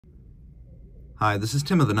Hi, this is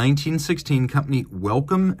Tim of the 1916 Company.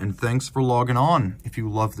 Welcome and thanks for logging on. If you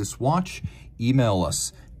love this watch, email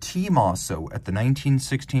us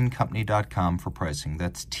tmosso@the1916company.com for pricing.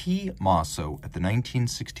 That's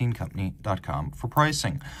tmosso@the1916company.com for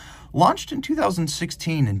pricing. Launched in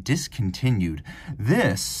 2016 and discontinued,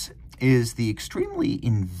 this is the extremely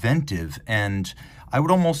inventive and I would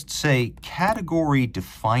almost say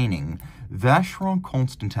category-defining Vacheron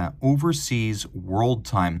Constantin Overseas World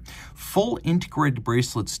Time. Full integrated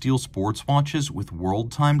bracelet steel sports watches with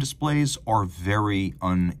world time displays are very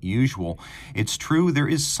unusual. It's true there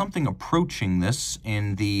is something approaching this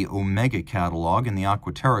in the Omega catalog in the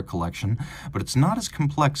Aquaterra collection, but it's not as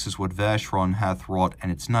complex as what Vacheron hath wrought,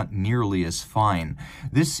 and it's not nearly as fine.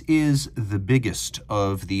 This is the biggest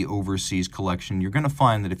of the overseas collection. You're going to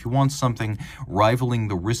find that if you want something rivaling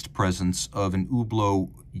the wrist presence of an Hublot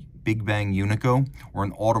Big Bang Unico or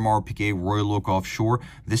an Audemars Piguet Royal Oak Offshore,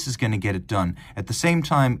 this is going to get it done. At the same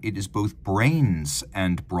time, it is both brains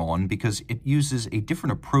and brawn because it uses a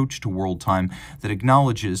different approach to world time that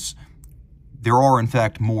acknowledges there are, in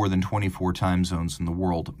fact, more than 24 time zones in the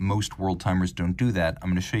world. Most world timers don't do that. I'm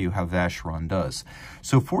going to show you how Vacheron does.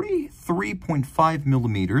 So 43.5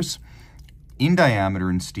 millimeters in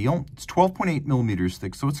diameter in steel. It's 12.8 millimeters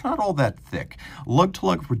thick, so it's not all that thick. Lug to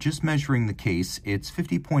lug, if we're just measuring the case, it's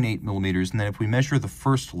 50.8 millimeters, and then if we measure the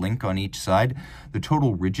first link on each side, the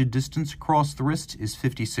total rigid distance across the wrist is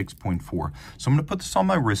 56.4. So I'm going to put this on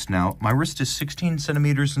my wrist now. My wrist is 16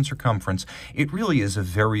 centimeters in circumference. It really is a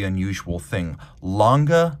very unusual thing.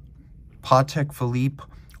 Lange, Patek Philippe,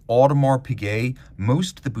 Audemars Piguet,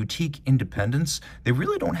 most of the boutique independents, they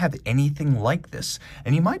really don't have anything like this.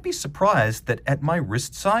 And you might be surprised that at my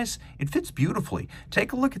wrist size, it fits beautifully.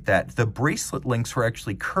 Take a look at that. The bracelet links are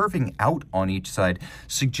actually curving out on each side,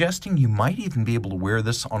 suggesting you might even be able to wear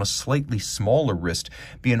this on a slightly smaller wrist.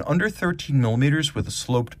 Being under 13 millimeters with a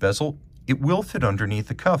sloped bezel, it will fit underneath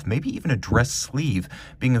the cuff, maybe even a dress sleeve.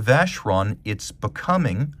 Being a Vacheron, it's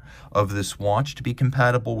becoming of this watch to be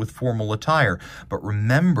compatible with formal attire. But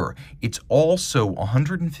remember, it's also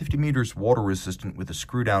 150 meters water resistant with a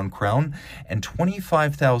screw-down crown and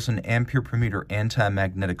 25,000 ampere per meter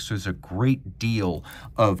anti-magnetic. So there's a great deal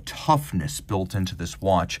of toughness built into this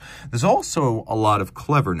watch. There's also a lot of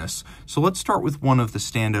cleverness. So let's start with one of the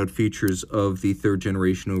standout features of the third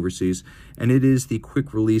generation Overseas, and it is the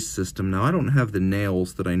quick release system. Now, I don't have the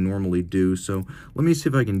nails that I normally do, so let me see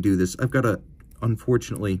if I can do this. I've got to,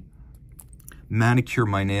 unfortunately, manicure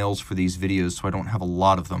my nails for these videos, so I don't have a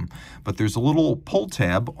lot of them. But there's a little pull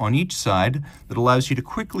tab on each side that allows you to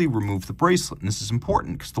quickly remove the bracelet. And this is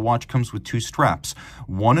important because the watch comes with two straps,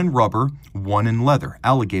 one in rubber, one in leather,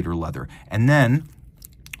 alligator leather. And then,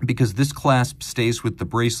 because this clasp stays with the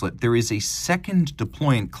bracelet, there is a second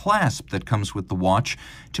deployant clasp that comes with the watch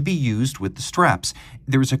to be used with the straps.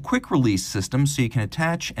 There is a quick release system, so you can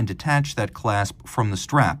attach and detach that clasp from the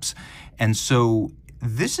straps. And so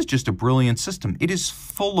this is just a brilliant system. It is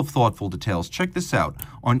full of thoughtful details. Check this out.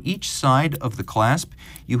 On each side of the clasp,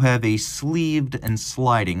 you have a sleeved and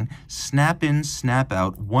sliding, snap-in,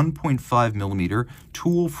 snap-out, 1.5 millimeter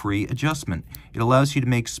tool-free adjustment. It allows you to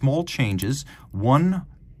make small changes,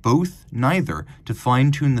 neither, to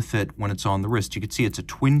fine-tune the fit when it's on the wrist. You can see it's a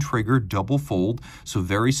twin trigger, double fold, so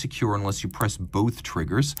very secure unless you press both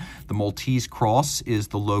triggers. The Maltese cross is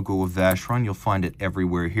the logo of Vacheron. You'll find it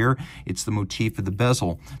everywhere here. It's the motif of the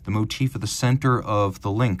bezel, the motif of the center of the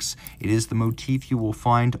links. It is the motif you will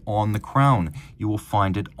find on the crown. You will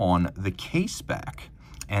find it on the case back.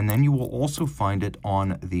 And then you will also find it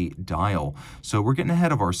on the dial. So we're getting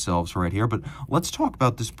ahead of ourselves right here, but let's talk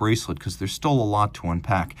about this bracelet because there's still a lot to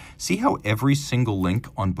unpack. See how every single link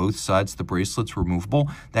on both sides of the bracelet's removable?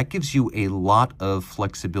 That gives you a lot of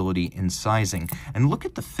flexibility in sizing. And look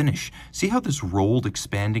at the finish. See how this rolled,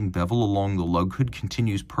 expanding bevel along the lug hood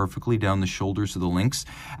continues perfectly down the shoulders of the links?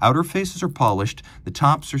 Outer faces are polished, the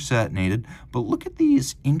tops are satinated, but look at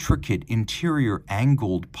these intricate interior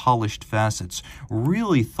angled polished facets.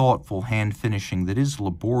 Really thoughtful hand finishing that is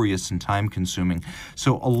laborious and time-consuming.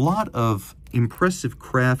 So a lot of impressive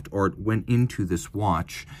craft art went into this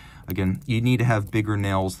watch. Again, you need to have bigger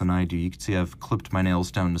nails than I do. You can see I've clipped my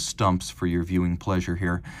nails down to stumps for your viewing pleasure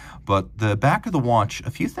here. But the back of the watch,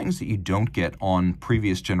 a few things that you don't get on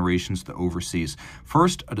previous generations of the Overseas.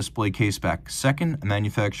 First, a display case back. Second, a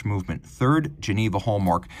manufacturer movement. Third, Geneva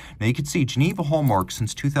hallmark. Now you can see Geneva hallmark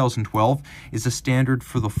since 2012 is a standard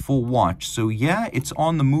for the full watch. So yeah, it's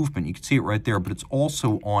on the movement. You can see it right there, but it's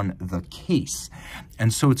also on the case.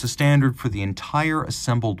 And so it's a standard for the entire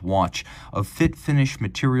assembled watch of fit, finish,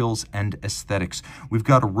 materials, and aesthetics. We've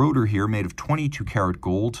got a rotor here made of 22 karat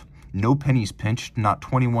gold, no pennies pinched, not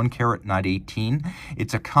 21 karat, not 18.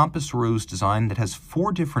 It's a compass rose design that has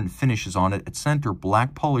 4 different finishes on it. At center,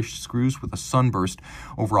 black polished screws with a sunburst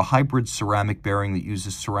over a hybrid ceramic bearing that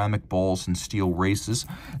uses ceramic balls and steel races.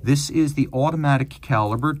 This is the automatic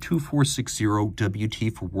caliber 2460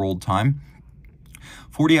 WT for world time.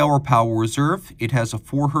 40-hour power reserve. It has a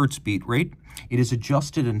 4 hertz beat rate. It is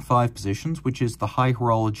adjusted in 5 positions, which is the high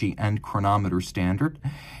horology and chronometer standard.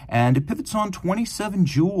 And it pivots on 27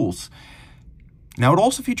 joules. Now, it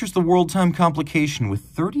also features the world time complication with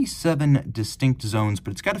 37 distinct zones,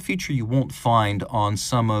 but it's got a feature you won't find on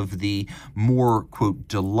some of the more, quote,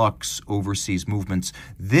 deluxe overseas movements.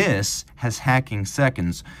 This has hacking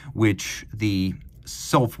seconds, which the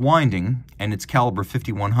self-winding and its caliber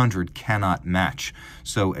 5100 cannot match.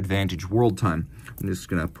 So advantage world time. I'm just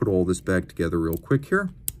going to put all this back together real quick here.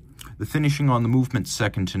 The finishing on the movement's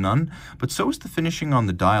second to none, but so is the finishing on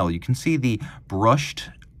the dial. You can see the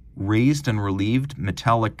brushed, raised and relieved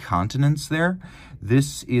metallic continents there.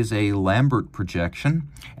 This is a Lambert projection.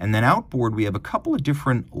 And then outboard, we have a couple of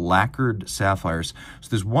different lacquered sapphires. So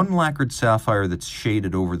there's one lacquered sapphire that's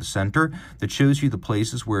shaded over the center that shows you the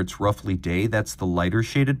places where it's roughly day. That's the lighter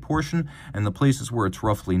shaded portion. And the places where it's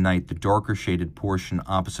roughly night, the darker shaded portion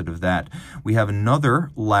opposite of that. We have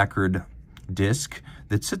another lacquered disc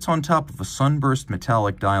that sits on top of a sunburst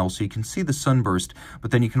metallic dial, so you can see the sunburst,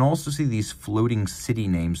 but then you can also see these floating city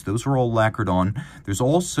names. Those are all lacquered on. There's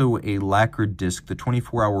also a lacquered disc, the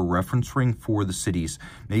 24-hour reference ring for the cities.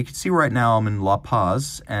 Now you can see right now I'm in La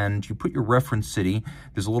Paz, and you put your reference city.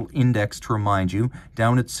 There's a little index to remind you.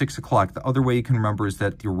 Down at 6 o'clock, the other way you can remember is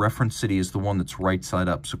that your reference city is the one that's right side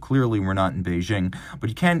up, so clearly we're not in Beijing, but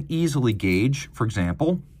you can easily gauge, for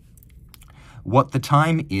example, what the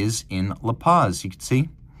time is in La Paz. You can see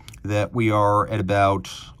that we are at about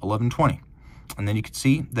 11:20. And then you can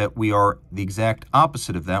see that we are the exact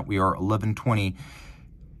opposite of that. We are 11:20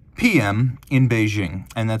 p.m. in Beijing.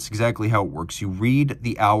 And that's exactly how it works. You read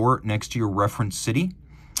the hour next to your reference city,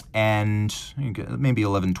 and you get maybe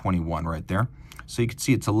 11:21 right there. So you can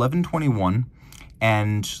see it's 11:21.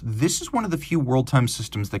 And this is one of the few world time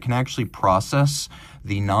systems that can actually process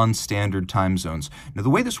the non-standard time zones. Now,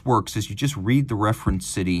 the way this works is you just read the reference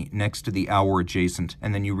city next to the hour adjacent,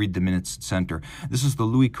 and then you read the minutes at center. This is the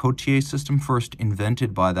Louis Cotier system, first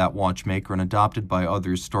invented by that watchmaker and adopted by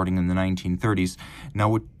others starting in the 1930s. Now,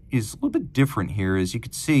 what is a little bit different here is you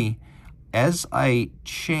can see as I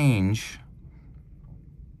change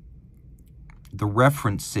the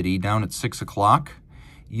reference city down at 6 o'clock,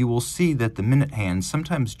 you will see that the minute hand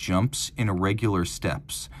sometimes jumps in irregular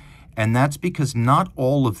steps. And that's because not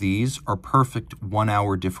all of these are perfect 1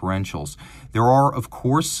 hour differentials. There are, of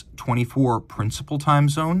course, 24 principal time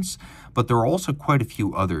zones, but there are also quite a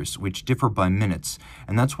few others which differ by minutes.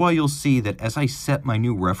 And that's why you'll see that as I set my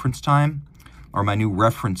new reference time, or my new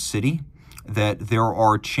reference city, that there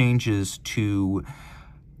are changes to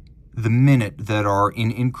the minute that are in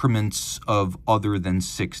increments of other than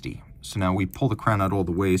 60. So now we pull the crown out all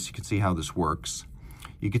the way so you can see how this works.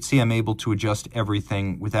 You can see I'm able to adjust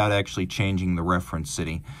everything without actually changing the reference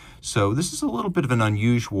city. So this is a little bit of an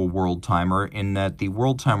unusual world timer in that the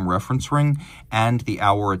world time reference ring and the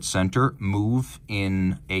hour at center move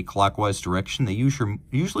in a clockwise direction. They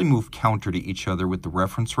usually move counter to each other, with the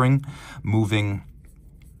reference ring moving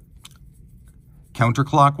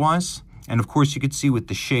counterclockwise. And of course, you could see with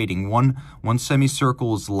the shading, one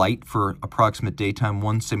semicircle is light for approximate daytime,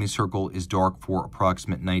 one semicircle is dark for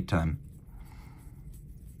approximate nighttime.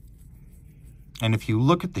 And if you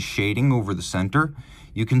look at the shading over the center,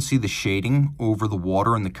 you can see the shading over the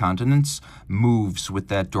water and the continents moves with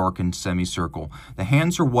that darkened semicircle. The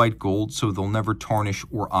hands are white gold, so they'll never tarnish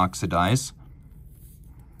or oxidize.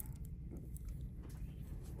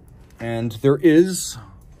 And there is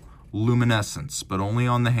luminescence, but only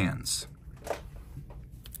on the hands.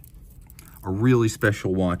 A really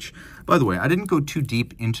special watch. By the way, I didn't go too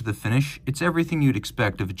deep into the finish. It's everything you'd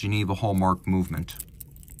expect of a Geneva hallmark movement.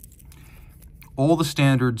 All the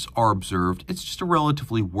standards are observed. It's just a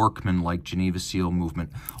relatively workman-like Geneva Seal movement.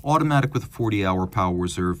 Automatic with a 40-hour power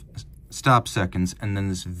reserve, stop seconds, and then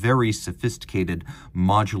this very sophisticated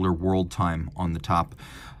modular world time on the top.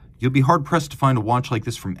 You'll be hard-pressed to find a watch like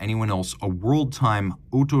this from anyone else, a world-time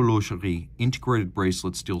horlogerie integrated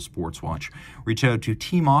bracelet steel sports watch. Reach out to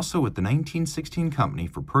Tim Mosso at the 1916 Company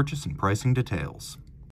for purchase and pricing details.